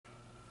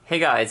Hey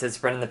guys, it's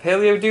Brendan the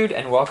Paleo Dude,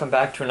 and welcome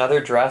back to another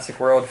Jurassic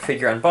World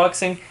figure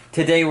unboxing.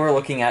 Today we're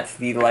looking at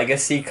the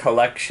Legacy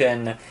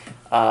Collection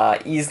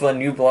Isla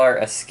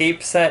Nublar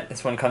Escape Set.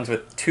 This one comes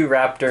with two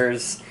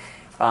raptors,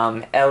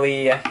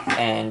 Ellie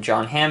and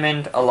John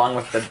Hammond, along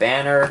with the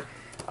banner.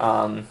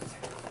 I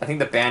think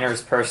the banner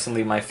is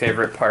personally my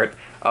favorite part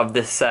of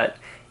this set.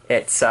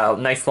 It's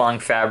nice long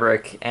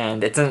fabric,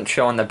 and it doesn't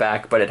show on the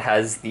back, but it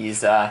has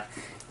these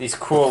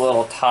cool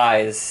little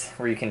ties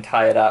where you can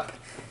tie it up.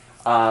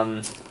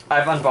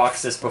 I've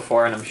unboxed this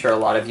before, and I'm sure a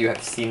lot of you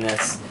have seen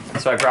this.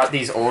 So I brought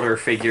these older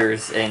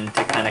figures in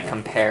to kind of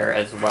compare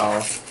as well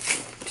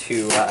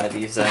to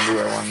these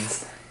newer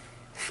ones.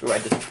 Ooh, I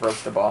just broke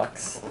the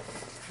box.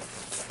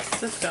 It's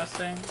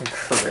disgusting.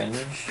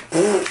 Cringe.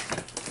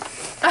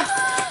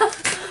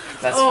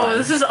 That's oh, fine.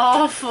 This is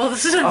awful.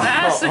 This is a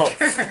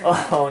massacre.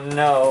 Oh,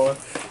 no.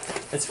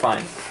 It's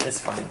fine. It's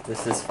fine.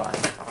 This is fine.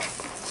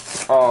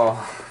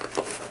 Oh,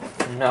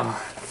 no.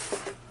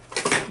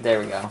 There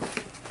we go.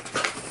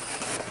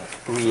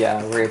 We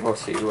were able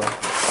to...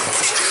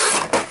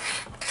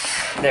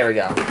 There we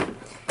go.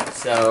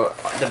 So,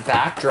 the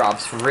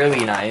backdrop's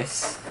really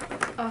nice.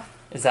 Oh.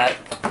 Is that...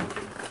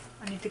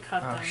 I need to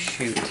cut them. Oh,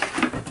 shoot.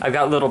 I've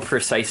got little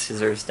precise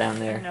scissors down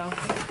there. No.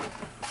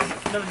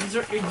 No, these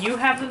are... You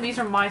have them, these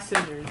are my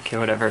scissors. Okay,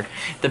 whatever.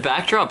 The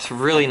backdrop's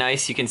really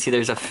nice. You can see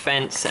there's a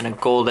fence and a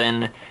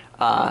golden,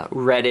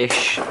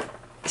 reddish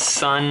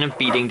sun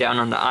beating down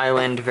on the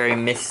island. Very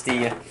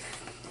misty.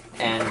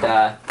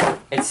 And,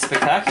 it's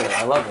spectacular.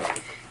 I love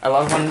it. I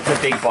love when the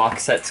big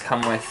box sets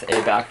come with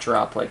a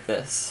backdrop like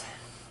this.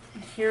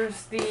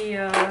 Here's the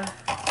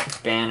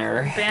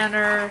Banner.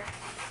 banner.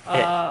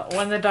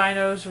 When the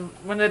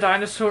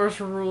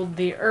dinosaurs ruled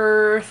the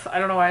earth. I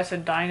don't know why I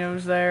said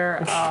dinos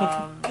there.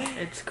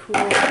 It's cool.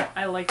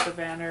 I like the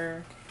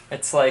banner.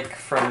 It's like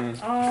from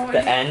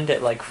the end,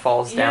 it like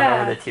falls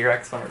down over the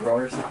T-Rex when it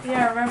roars.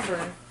 Yeah, I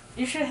remember.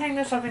 You should hang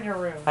this up in your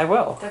room. I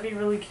will. That'd be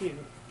really cute.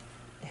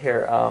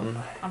 Here,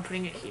 I'm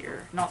putting it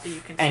here. Not that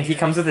you can see and he it.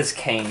 comes with his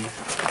cane.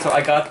 So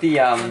I got the,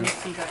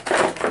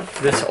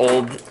 this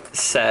old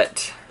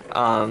set,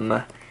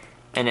 and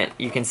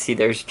you can see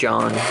there's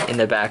John in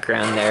the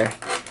background there.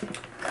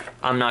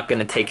 I'm not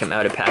gonna take him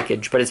out of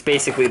package, but it's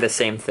basically the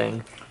same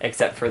thing,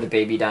 except for the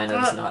baby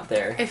dino's not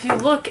there. If you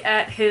look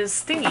at his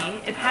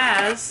thingy, it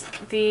has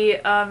the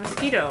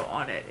mosquito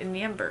on it in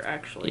the ember,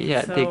 actually.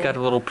 Yeah, so... they got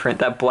a little print.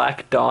 That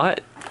black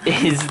dot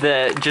is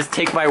the... Just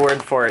take my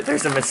word for it.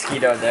 There's a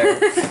mosquito there.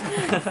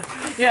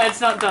 Yeah,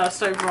 it's not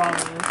dust, I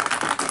promise.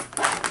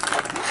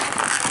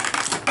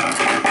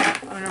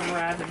 I'm gonna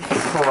grab him.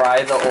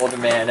 Pry the old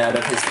man out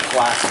of his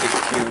plastic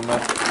tomb.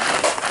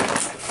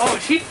 Oh,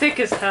 she's thick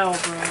as hell,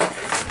 bro.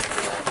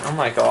 Oh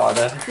my god.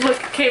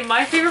 Look, okay,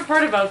 my favorite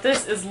part about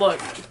this is, look,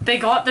 they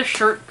got the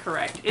shirt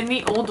correct. In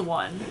the old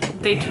one,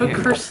 they took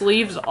her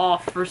sleeves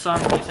off for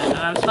some reason, and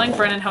I was telling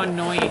Brendan how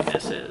annoying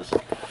this is.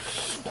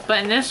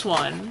 But in this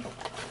one,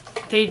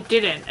 they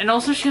didn't. And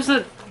also she has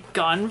a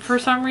gun for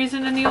some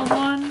reason in the old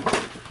one.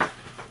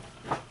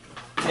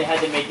 They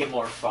had to make it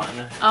more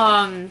fun.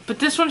 But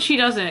this one she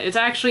doesn't. It's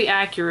actually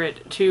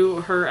accurate to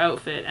her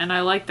outfit, and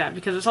I like that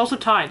because it's also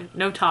tied.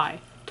 No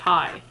tie.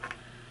 Tie.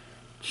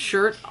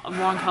 Shirt,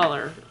 wrong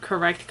color.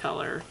 Correct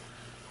color.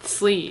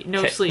 Sleeve.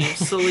 No sleeves.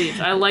 Sleeves.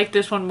 I like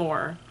this one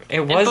more.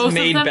 It was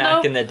made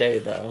back in the day,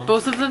 though.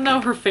 Both of them,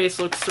 though, her face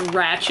looks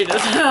ratchet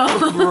as hell.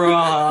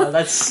 Bruh,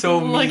 that's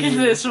so mean. Look at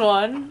this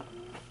one.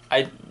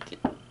 I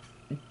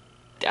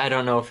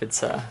don't know if it's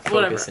focusing.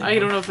 Whatever. I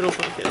don't know if it'll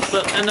focus.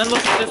 But, and then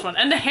look at this one.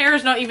 And the hair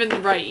is not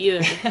even right,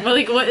 either. But,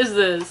 like, what is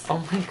this?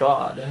 Oh my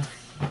god.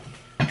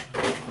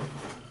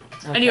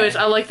 Okay. Anyways,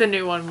 I like the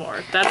new one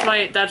more. That's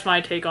my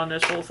take on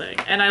this whole thing.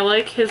 And I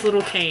like his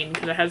little cane,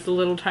 because it has the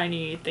little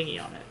tiny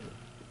thingy on it.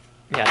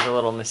 Yeah, the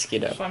little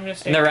mosquito. So I'm gonna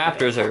and the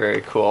raptors are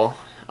very cool.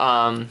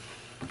 You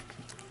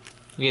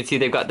can see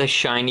they've got the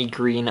shiny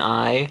green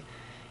eye.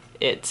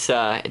 It's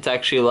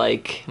actually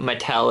like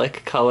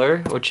metallic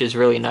color, which is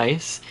really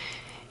nice.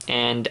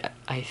 And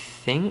I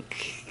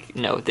think,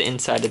 no, the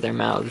inside of their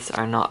mouths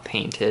are not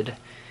painted.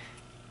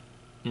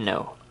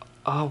 No.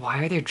 Oh,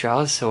 why are their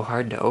jaws so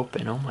hard to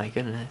open? Oh my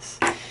goodness.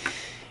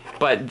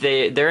 But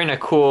they're in a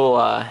cool,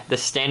 the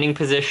standing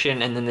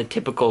position and then the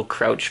typical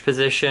crouch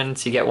position,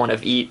 so you get one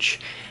of each.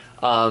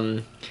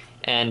 And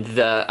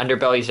the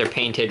underbellies are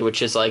painted,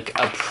 which is like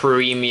a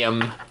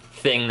premium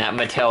thing that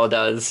Mattel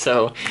does,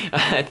 so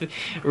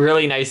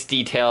really nice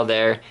detail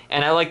there.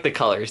 And I like the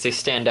colors, they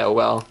stand out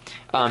well.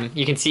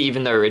 You can see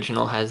even the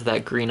original has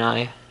that green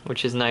eye,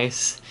 which is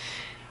nice.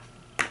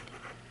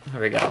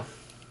 There we go.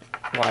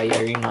 Why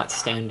are you not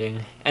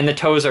standing? And the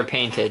toes are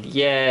painted.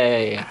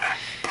 Yay!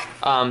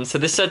 So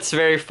this set's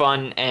very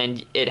fun,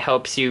 and it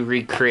helps you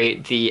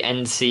recreate the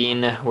end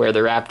scene where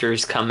the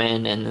raptors come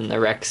in and then the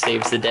Rex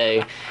saves the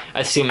day.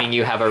 Assuming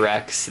you have a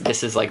Rex,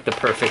 this is like the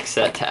perfect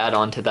set to add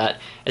on to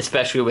that,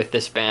 especially with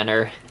this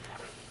banner.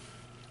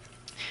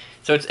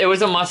 So it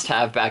was a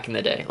must-have back in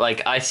the day.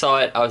 Like, I saw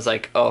it, I was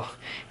like, oh,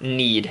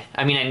 need.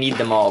 I mean, I need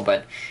them all,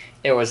 but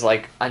it was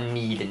like a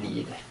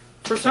need.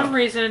 For some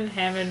reason,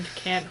 Hammond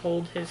can't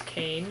hold his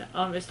cane.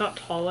 It's not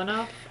tall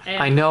enough.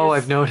 And I know,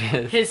 I've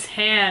noticed. His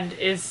hand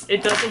is, he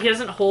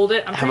doesn't hold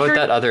it. How about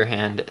that other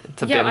hand?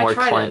 It's a bit more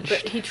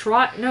clenched. It,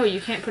 but no, you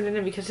can't put it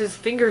in because his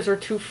fingers are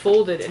too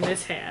folded in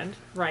this hand,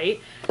 right?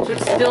 So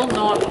it's still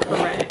not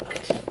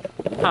correct.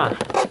 Huh.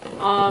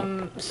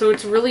 So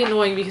it's really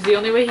annoying because the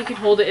only way he can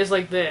hold it is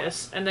like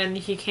this, and then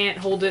he can't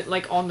hold it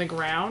like on the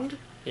ground.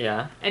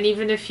 Yeah. And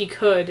even if he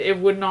could, it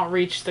would not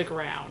reach the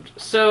ground.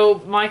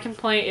 So my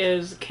complaint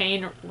is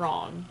cane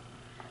wrong.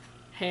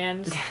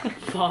 Hands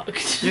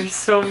fucked. You're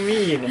so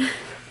mean.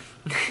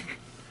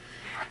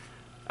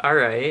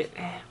 Alright.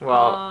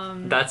 Well,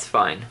 that's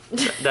fine.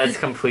 That's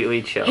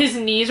completely chill. His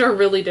knees are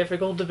really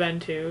difficult to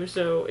bend too,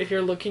 so if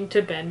you're looking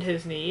to bend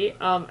his knee,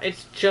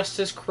 it's just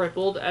as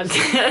crippled as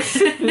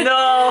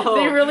No!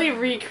 They really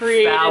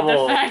recreated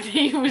the fact that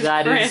he was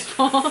crippled. That is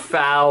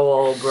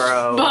foul,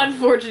 bro. But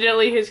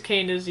unfortunately, his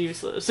cane is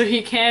useless, so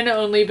he can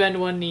only bend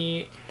one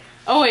knee.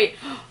 Oh wait.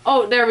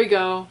 Oh, there we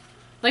go.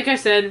 Like I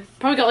said,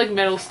 probably got like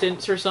metal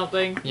stints or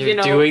something.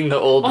 You're doing the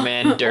old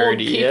man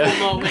dirty. Old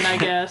people moment, I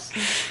guess.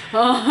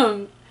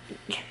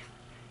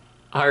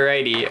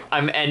 Alrighty,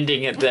 I'm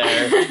ending it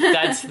there.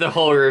 That's the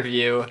whole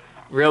review.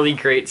 Really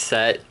great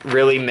set.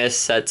 Really miss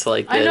sets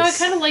like this. I know, I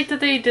kind of like that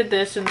they did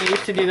this and they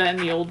used to do that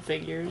in the old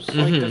figures.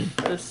 Like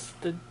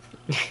the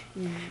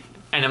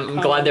And I'm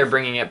glad they're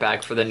bringing it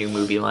back for the new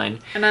movie line.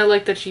 And I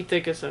like that she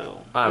thick as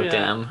hell. Oh, yeah.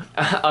 Damn.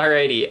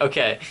 Alrighty,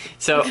 okay.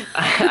 So,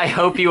 I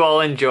hope you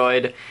all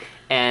enjoyed.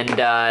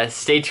 And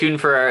stay tuned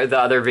for the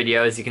other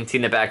videos. You can see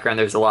in the background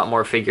there's a lot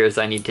more figures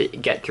I need to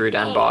get through to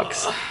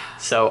unbox.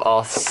 So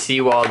I'll see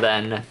you all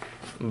then.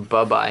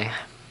 Bye-bye.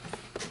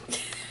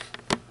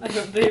 I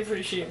hope they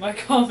appreciate my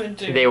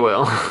commentary. They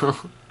will.